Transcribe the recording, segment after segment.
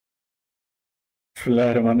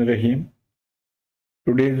Bismillahirrahmanirrahim.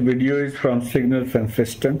 Today's video is from Signals and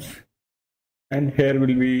Systems, and here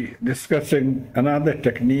we'll be discussing another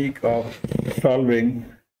technique of solving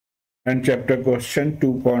and chapter question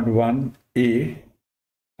 2.1a,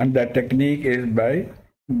 and that technique is by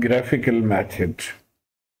graphical method.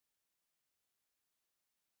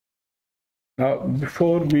 Now,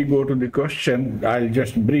 before we go to the question, I'll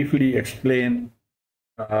just briefly explain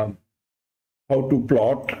how to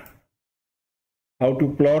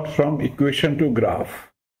plot from equation to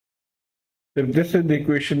graph. If this is the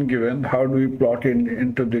equation given, how do we plot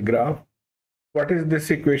into the graph? What is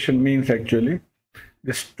this equation means actually?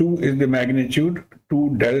 This 2 is the magnitude,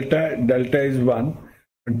 2 delta is 1.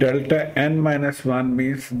 Delta n minus 1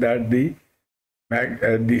 means that the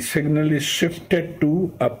signal is shifted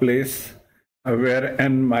to a place where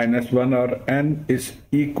n minus 1 or n is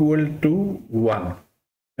equal to 1.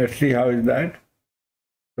 Let's see how is that.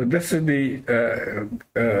 So this is the,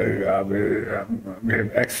 we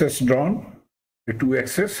have axis drawn, the two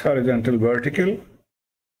axes, horizontal, vertical.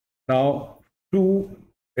 Now 2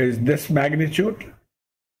 is this magnitude.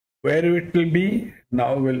 Where it will be,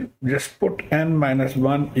 now we'll just put n minus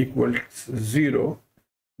 1 equals 0,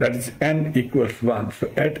 that is n equals 1. So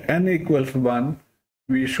at n equals 1,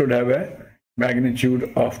 we should have a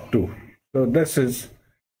magnitude of 2. So this is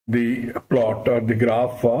the plot or the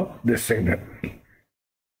graph for this signal.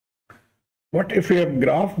 What if we have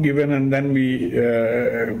graph given and then we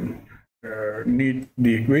need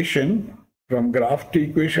the equation from graph to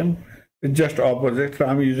equation? It's just opposite. So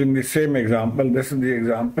I'm using the same example. This is the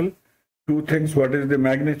example. Two things. What is the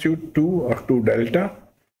magnitude? 2 or 2 delta.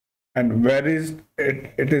 And where is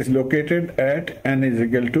it? It is located at n is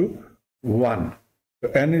equal to 1.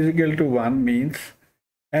 So n is equal to 1 means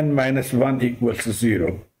n minus 1 equals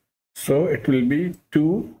 0. So it will be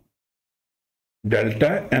 2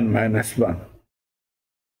 delta n minus 1.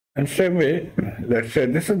 And same way, let's say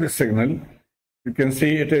this is the signal. You can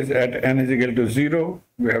see it is at n is equal to 0.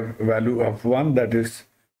 We have a value of 1, that is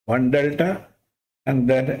 1 delta. And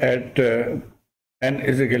then at n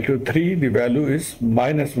is equal to 3, the value is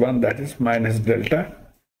minus 1, that is minus delta.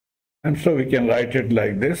 And so we can write it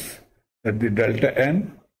like this, that the delta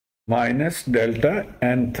n minus delta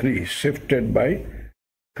n3 shifted by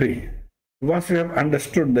 3. Once we have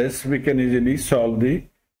understood this, we can easily solve the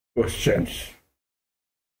questions.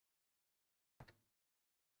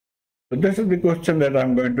 So this is the question that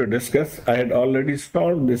I'm going to discuss. I had already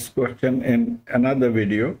solved this question in another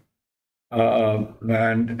video. And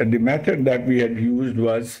the method that we had used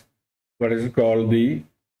was what is called the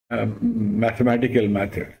mathematical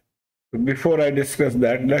method. So before I discuss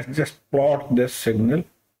that, let's just plot this signal.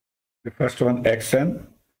 The first one, xn.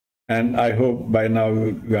 And I hope by now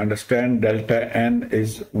you understand delta n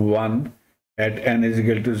is 1 at n is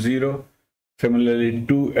equal to 0. Similarly,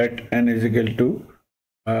 2 at n is equal to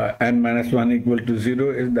n minus 1 equal to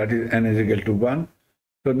 0 is, that is, n is equal to 1.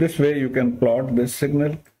 So this way you can plot this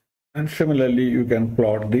signal, and similarly you can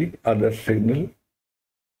plot the other signal.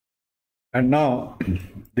 And now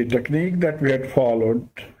the technique that we had followed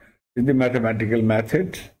is the mathematical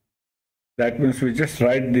method. That means we just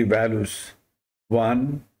write the values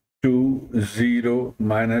 1, 2, 0,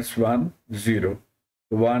 minus 1, 0.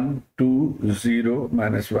 1, 2, 0,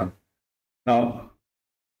 minus 1. Now,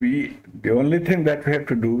 the only thing that we have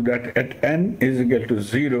to do, that at n is equal to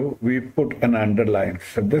 0, we put an underline.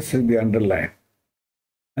 So this is the underline.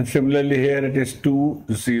 And similarly here it is 2,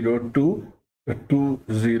 0, 2. So 2,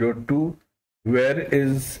 0, 2. Where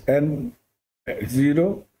is n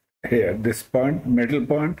 0? Here, this point, middle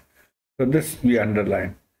point. So this we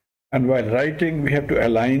underline. And while writing, we have to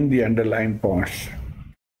align the underlined points.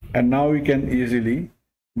 And now we can easily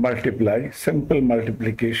multiply, simple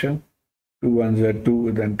multiplication. 2 1s are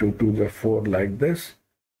 2, then 2 2s are 4, like this.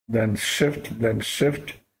 Then shift,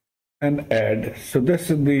 and add. So this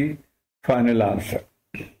is the final answer.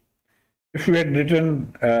 If we had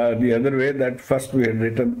written the other way, that first we had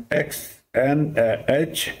written x and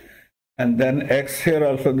h, and then x, here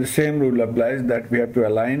also the same rule applies, that we have to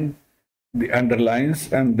align the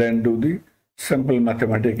underlines and then do the simple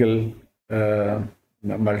mathematical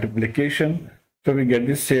multiplication, so we get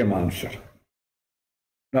the same answer.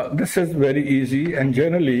 Now this is very easy, and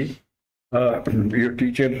generally your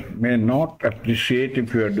teacher may not appreciate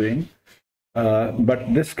if you are doing,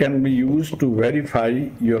 but this can be used to verify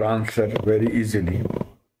your answer very easily.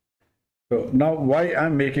 So now why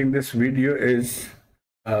I'm making this video is,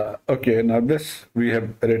 okay, now this we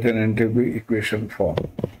have written into the equation form.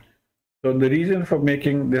 So the reason for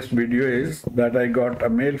making this video is that I got a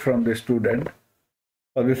mail from the student.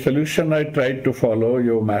 For the solution, I tried to follow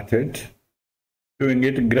your method, doing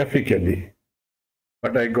it graphically.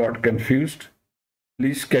 but I got confused.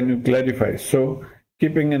 Please can you clarify? So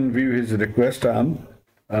keeping in view his request, I'm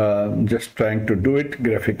just trying to do it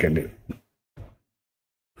graphically.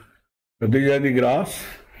 So these are the graphs.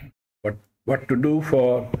 What to do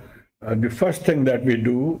for the first thing that we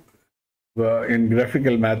do in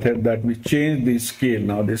graphical method, that we change the scale.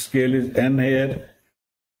 Now the scale is n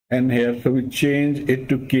here, so we change it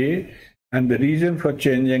to k, and the reason for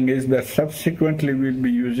changing is that subsequently we'll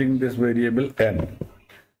be using this variable n.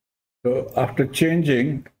 So after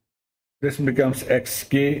changing, this becomes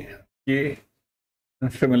xk, k,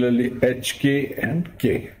 and similarly hk and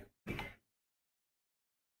k.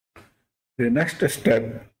 The next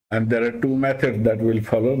step, and there are two methods that we'll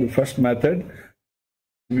follow. The first method,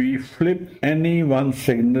 we flip any one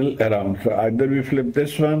signal around. So either we flip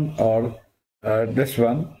this one or this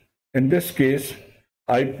one. In this case,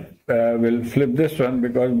 I will flip this one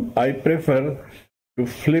because I prefer to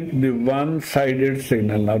flip the one-sided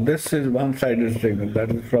signal. Now this is one-sided signal,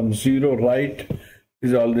 that is from 0 right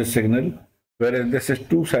is all the signal, whereas this is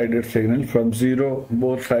two-sided signal. From 0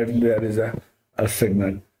 both sides there is a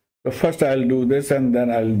signal. So first I'll do this and then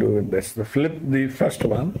I'll do this. So flip the first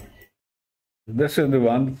one. This is the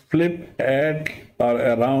one, flip at or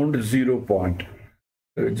around 0 point.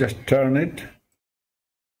 So just turn it.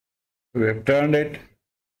 We have turned it.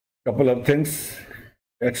 Couple of things.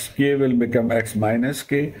 Xk will become x minus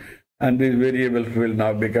k, and these variables will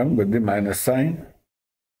now become with the minus sign.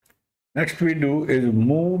 Next we do is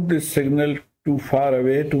move the signal too far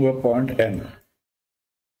away to a point n.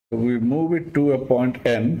 So we move it to a point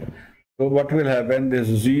n. So what will happen? This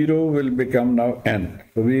 0 will become now n.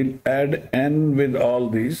 So we'll add n with all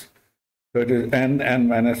these. So it is n, n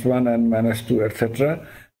minus 1, n minus 2, etc.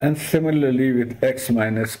 And similarly with x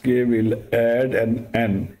minus k, we'll add an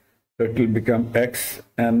n. So it will become x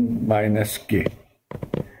n minus k.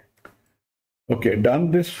 Okay,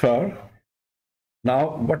 done this far.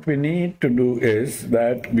 Now what we need to do is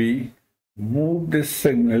that we move this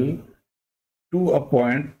signal to a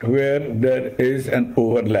point where there is an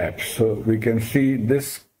overlap. So we can see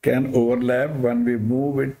this can overlap when we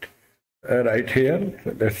move it right here.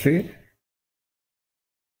 So let's see.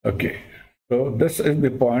 Okay, so this is the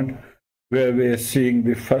point where we are seeing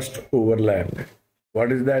the first overlap.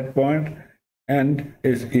 What is that point? N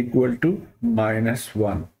is equal to minus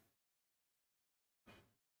 1.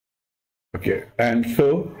 Okay, and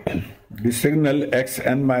so the signal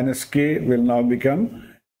xn minus k will now become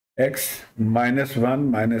x minus 1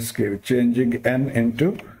 minus k, changing n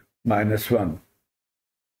into minus 1.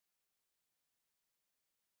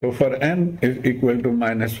 So for n is equal to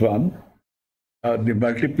minus 1, the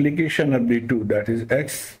multiplication of the two, that is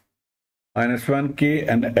x minus 1k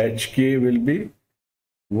and hk, will be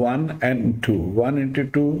 1 and 2. 1 into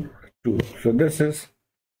 2, 2. So this is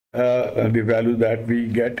the value that we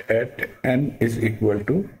get at n is equal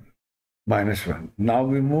to minus 1. Now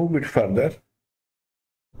we move it further.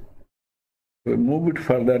 We move it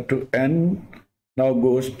further to n now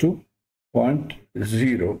goes to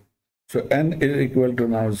 0.0. So n is equal to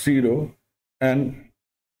now 0, and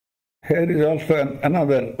here is also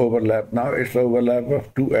another overlap. Now it's overlap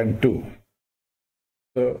of 2 and 2.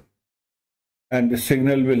 So, and the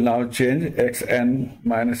signal will now change. Xn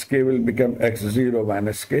minus k will become x0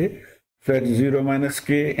 minus k. So x0 minus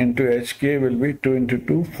k into hk will be 2 into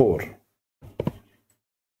 2, 4.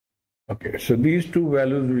 Okay, so these two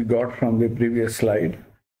values we got from the previous slide,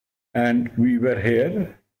 and we were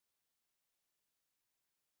here.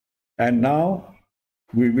 And now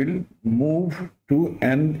we will move to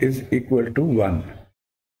n is equal to 1.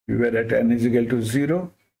 We were at n is equal to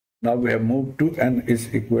 0. Now we have moved to n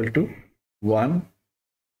is equal to 1.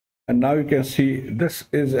 And now you can see this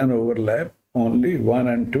is an overlap, only 1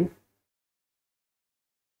 and 2.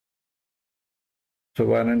 So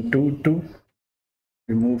 1 and 2, 2.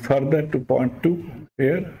 We move further to 0.2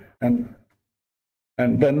 here, and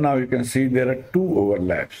then now you can see there are two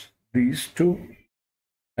overlaps, these two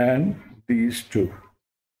and these two.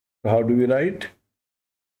 So how do we write?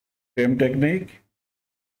 Same technique,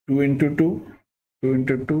 2 into 2, 2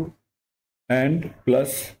 into 2, and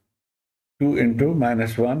plus 2 into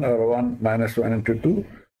minus 1, or 1 minus 1 into 2.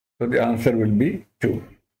 So the answer will be 2.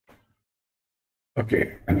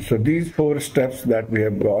 Okay, and so these four steps that we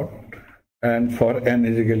have got, and for n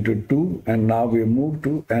is equal to 2, and now we move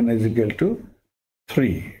to n is equal to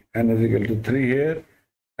 3. N is equal to 3 here,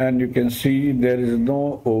 and you can see there is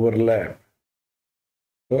no overlap.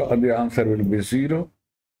 So the answer will be 0.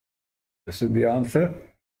 This is the answer.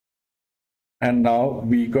 And now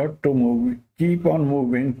we got to move, keep on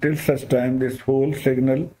moving till such time this whole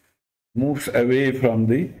signal moves away from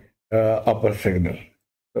the upper signal.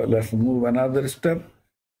 So let's move another step.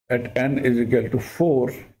 At n is equal to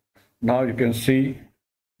 4, now you can see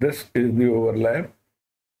this is the overlap.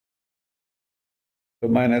 So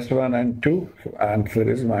 -1 and 2, so answer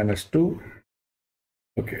is -2.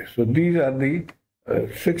 Okay, so these are the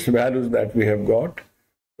 6 values that we have got,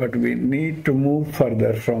 but we need to move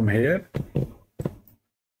further from here.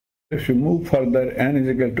 If you move further, n is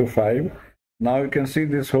equal to 5. Now you can see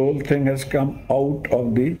this whole thing has come out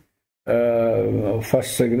of the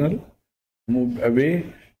first signal, moved away,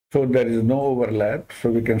 so there is no overlap.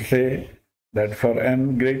 So we can say that for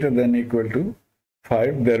n greater than or equal to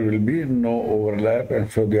 5, there will be no overlap,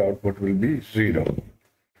 and so the output will be 0.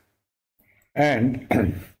 And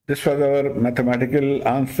this was our mathematical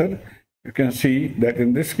answer. You can see that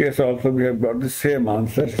in this case also we have got the same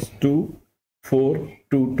answer: 2, 4,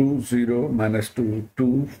 2, 2, 0, -2,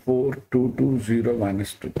 2, 4, 2, 2, 0,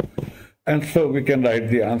 -2. And so we can write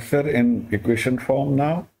the answer in equation form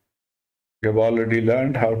now. We have already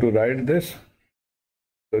learned how to write this.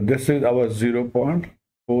 So this is our 0 point.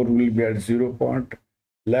 4 will be at 0 point.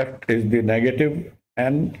 Left is the negative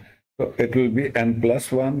n, so it will be n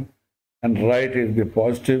plus 1. And right is the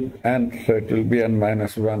positive n, so it will be n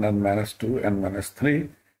minus 1, n minus 2, n minus 3,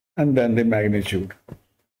 and then the magnitude.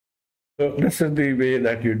 So this is the way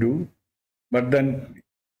that you do. But then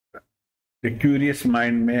the curious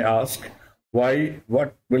mind may ask,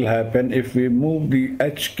 what will happen if we move the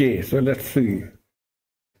hk? So let's see.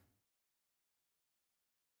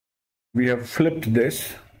 We have flipped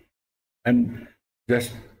this, and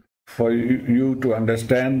just for you to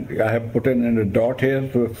understand, I have put in a dot here,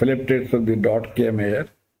 so flipped it, so the dot came here.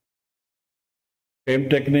 Same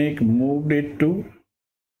technique, moved it to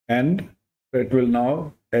end, so it will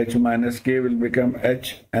now, h minus k will become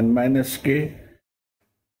h n minus k,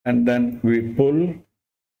 and then we pull.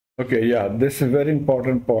 Okay, yeah, this is a very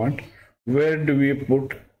important point. Where do we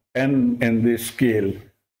put n in the scale?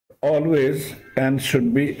 Always n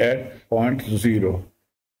should be at point 0.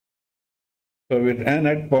 So with n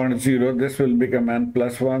at point 0, this will become n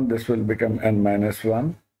plus 1, this will become n minus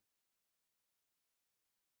 1.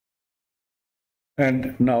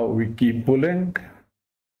 And now we keep pulling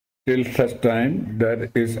till such time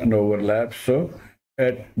there is an overlap. So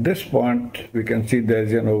at this point, we can see there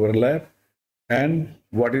is an overlap. And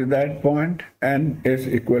what is that point? N is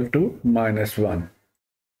equal to -1.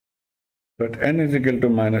 But n is equal to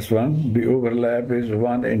 -1, the overlap is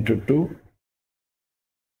 1 into 2.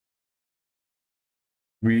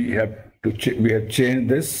 We have changed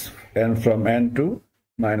this n from n to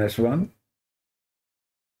 -1.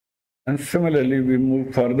 And similarly, we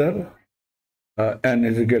move further. N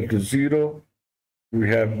is equal to 0. We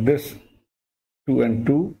have this 2 and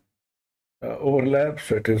 2 overlap,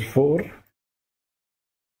 so it is 4.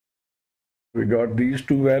 We got these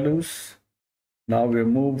two values. Now we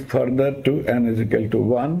move further to n is equal to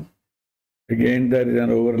 1. Again, there is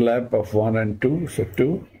an overlap of 1 and 2, so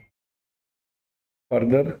 2.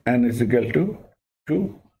 Further, n is equal to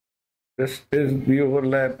 2. This is the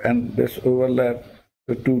overlap, and this overlap,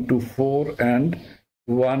 so 2 to 4, and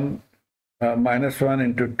 1 minus 1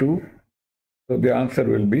 into 2. So the answer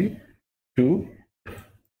will be 2.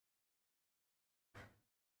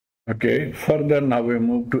 Okay, further now we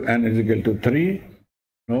move to n is equal to 3.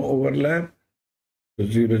 No overlap. So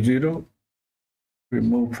 0, 0. We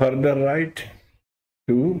move further right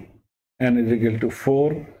to n is equal to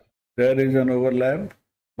 4. There is an overlap,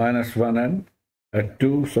 -1 and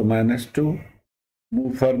 2, so -2.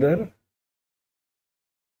 Move further.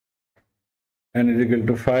 N is equal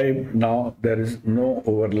to 5. Now there is no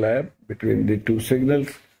overlap between the two signals.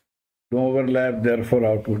 No overlap, therefore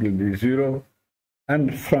output will be 0.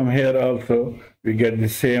 And from here also we get the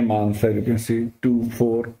same answer. You can see 2,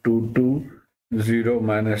 4, 2, 2, 0,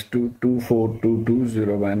 -2, 2, 4, 2, 2,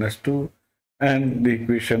 0, -2. And the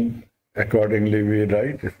equation accordingly we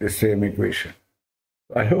write is the same equation.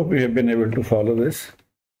 I hope you have been able to follow this.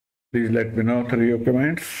 Please let me know through your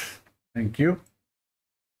comments. Thank you.